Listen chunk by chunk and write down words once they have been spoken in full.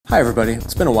Hi everybody,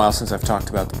 it's been a while since I've talked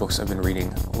about the books I've been reading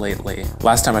lately.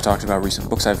 Last time I talked about recent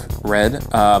books I've read,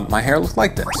 my hair looked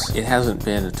like this. It hasn't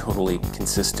been a totally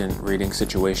consistent reading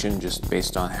situation just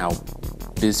based on how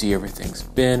busy everything's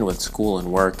been with school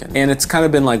and work, and it's kind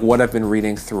of been like what I've been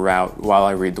reading throughout while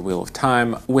I read The Wheel of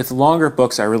Time. With longer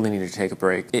books, I really need to take a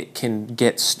break. It can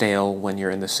get stale when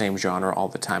you're in the same genre all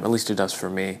the time, at least it does for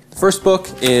me. The first book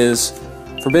is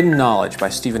Forbidden Knowledge by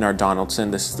Stephen R.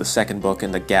 Donaldson. This is the second book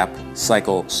in the Gap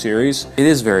Cycle series. It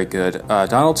is very good.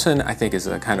 Donaldson, I think, is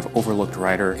a kind of overlooked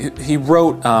writer. He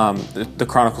wrote the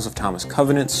Chronicles of Thomas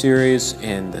Covenant series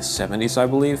in the 70s, I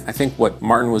believe. I think what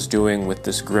Martin was doing with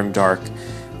this grimdark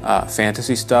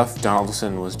fantasy stuff,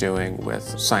 Donaldson was doing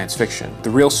with science fiction.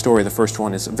 The real story, the first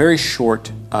one, is a very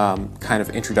short kind of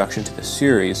introduction to the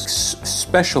series,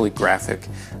 especially graphic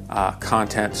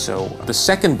content. So the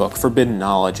second book, Forbidden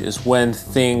Knowledge, is when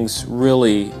things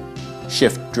really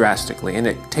shift drastically and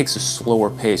it takes a slower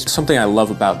pace. Something I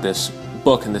love about this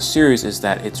book and this series is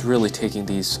that it's really taking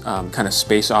these kind of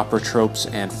space opera tropes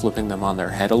and flipping them on their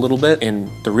head a little bit.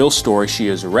 In the real story, she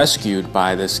is rescued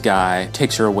by this guy,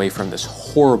 takes her away from this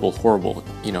horrible,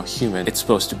 human. It's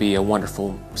supposed to be a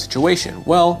wonderful situation.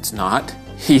 Well, it's not.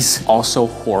 He's also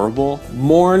horrible.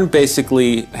 Morn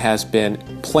basically has been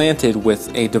planted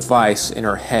with a device in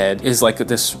her head. It is like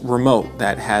this remote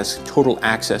that has total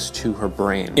access to her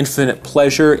brain. Infinite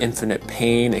pleasure, infinite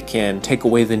pain. It can take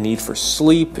away the need for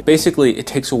sleep. Basically, it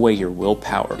takes away your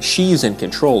willpower. She's in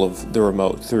control of the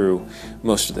remote through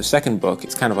most of the second book.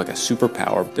 It's kind of like a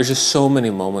superpower. There's just so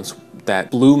many moments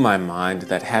that blew my mind,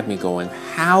 that had me going,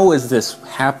 how is this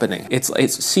happening? It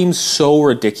seems so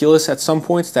ridiculous at some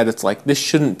points that it's like, this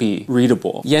shouldn't be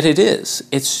readable. Yet it is.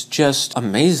 It's just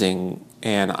amazing.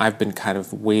 And I've been kind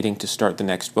of waiting to start the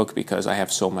next book because I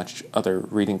have so much other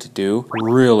reading to do.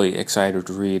 Really excited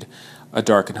to read A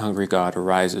Dark and Hungry God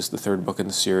Arises, the third book in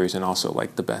the series, and also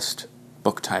like the best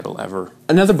book title ever.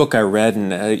 Another book I read,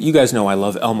 and you guys know I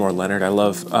love Elmore Leonard. I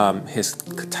love his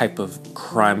type of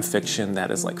crime fiction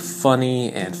that is like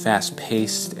funny and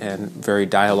fast-paced and very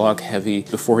dialogue-heavy.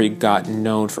 Before he got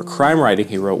known for crime writing,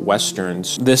 he wrote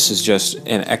westerns. This is just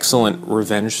an excellent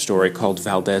revenge story called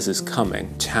Valdez is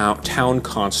Coming. Town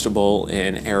constable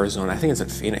in Arizona. I think it's in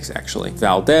Phoenix, actually.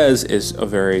 Valdez is a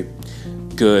very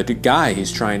good guy.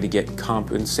 He's trying to get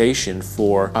compensation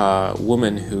for a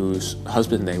woman whose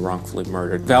husband they wrongfully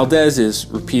murdered. Valdez is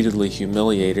repeatedly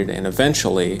humiliated, and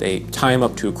eventually they tie him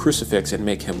up to a crucifix and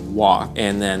make him walk,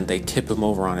 and then they tip him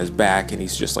over on his back and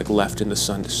he's just like left in the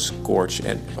sun to scorch.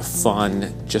 And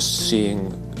fun just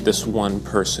seeing this one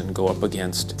person go up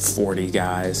against 40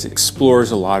 guys. It explores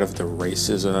a lot of the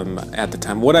racism at the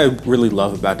time. What I really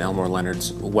love about Elmore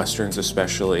Leonard's westerns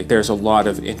especially, there's a lot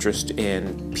of interest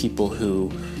in people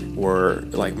who were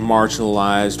like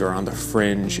marginalized or on the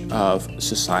fringe of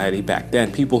society back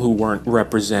then, people who weren't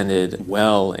represented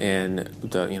well in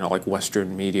the, like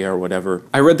Western media or whatever.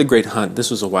 I read The Great Hunt. This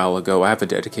was a while ago. I have a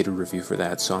dedicated review for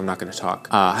that, so I'm not going to talk.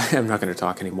 I'm not going to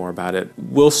talk anymore about it.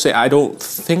 Will say I don't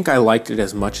think I liked it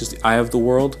as much as The Eye of the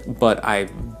World, but I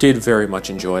did very much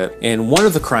enjoy it. And one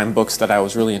of the crime books that I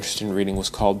was really interested in reading was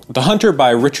called The Hunter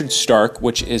by Richard Stark,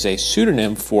 which is a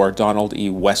pseudonym for Donald E.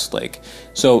 Westlake.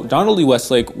 So Donald E.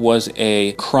 Westlake was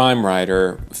a crime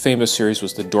writer. Famous series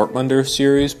was the Dortmunder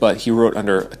series, but he wrote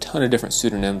under a ton of different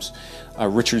pseudonyms.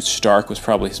 Richard Stark was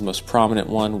probably his most prominent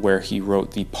one, where he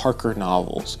wrote the Parker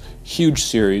novels. Huge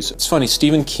series. It's funny,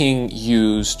 Stephen King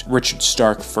used Richard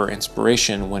Stark for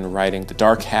inspiration when writing The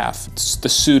Dark Half. The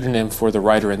pseudonym for the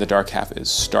writer in The Dark Half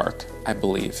is Stark, I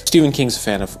believe. Stephen King's a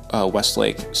fan of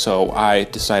Westlake, so I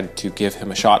decided to give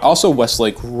him a shot. Also,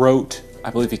 Westlake wrote, I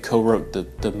believe he co-wrote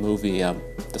the movie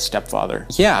The Stepfather.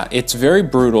 Yeah, it's very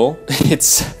brutal.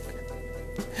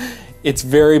 It's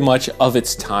very much of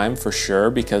its time for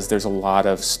sure, because there's a lot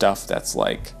of stuff that's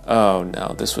like, oh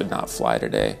no, this would not fly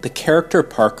today. The character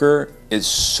Parker is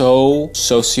so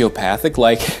sociopathic.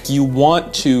 Like, you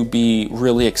want to be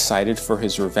really excited for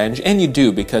his revenge, and you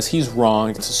do, because he's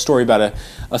wronged. It's a story about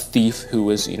a thief who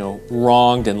was,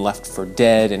 wronged and left for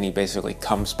dead, and he basically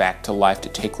comes back to life to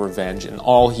take revenge, and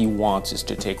all he wants is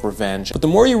to take revenge. But the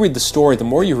more you read the story, the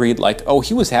more you read like, oh,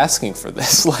 he was asking for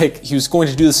this. Like, he was going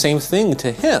to do the same thing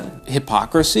to him.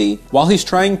 Hypocrisy. While he's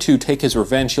trying to take his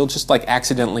revenge, he'll just like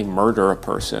accidentally murder a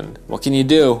person. What can you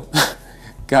do?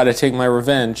 Gotta take my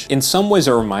revenge. In some ways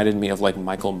it reminded me of like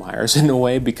Michael Myers in a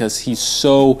way, because he's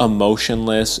so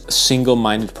emotionless,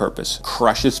 single-minded purpose,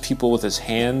 crushes people with his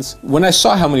hands. When I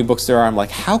saw how many books there are, I'm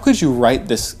like, how could you write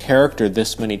this character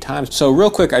this many times? So real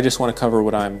quick, I just want to cover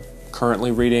what I'm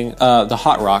currently reading The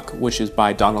Hot Rock, which is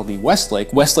by Donald E.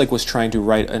 Westlake. Westlake was trying to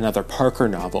write another Parker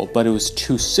novel, but it was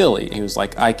too silly. He was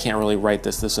like, I can't really write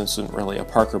this. This isn't really a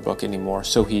Parker book anymore.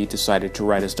 So he decided to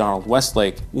write as Donald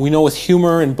Westlake. We know with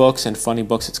humor in books and funny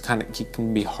books, it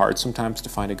can be hard sometimes to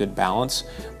find a good balance.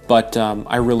 But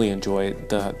I really enjoy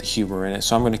the humor in it,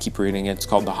 so I'm going to keep reading it. It's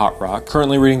called The Hot Rock.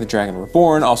 Currently reading The Dragon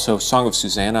Reborn, also Song of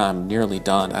Susanna. I'm nearly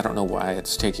done. I don't know why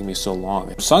it's taking me so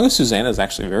long. Song of Susanna is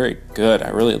actually very good. I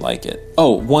really like it.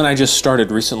 Oh, one I just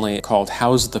started recently called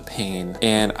How's the Pain?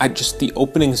 And the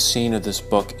opening scene of this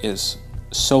book is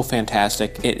so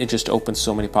fantastic. It just opens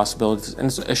so many possibilities. And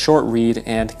it's a short read,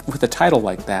 and with a title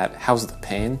like that, How's the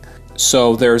Pain?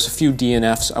 So there's a few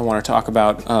DNFs I want to talk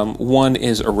about. One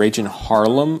is A Rage in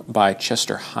Harlem by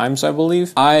Chester Himes, I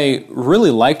believe. I really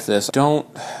liked this. Don't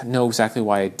know exactly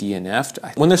why I DNF'd.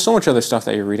 When there's so much other stuff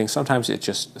that you're reading, sometimes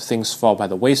things fall by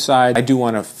the wayside. I do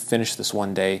want to finish this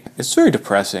one day. It's very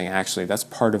depressing, actually. That's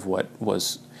part of what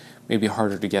was maybe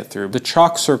harder to get through. The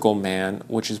Chalk Circle Man,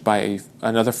 which is by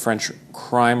another French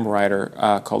crime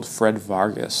writer called Fred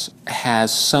Vargas,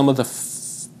 has some of the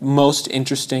most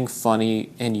interesting, funny,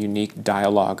 and unique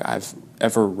dialogue I've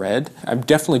ever read. I'm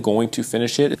definitely going to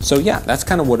finish it. So yeah, that's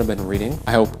kind of what I've been reading.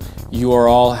 I hope you are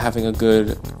all having a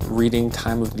good reading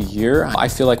time of the year. I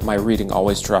feel like my reading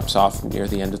always drops off near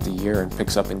the end of the year and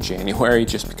picks up in January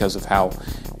just because of how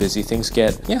busy things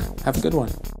get. Yeah, have a good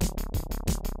one.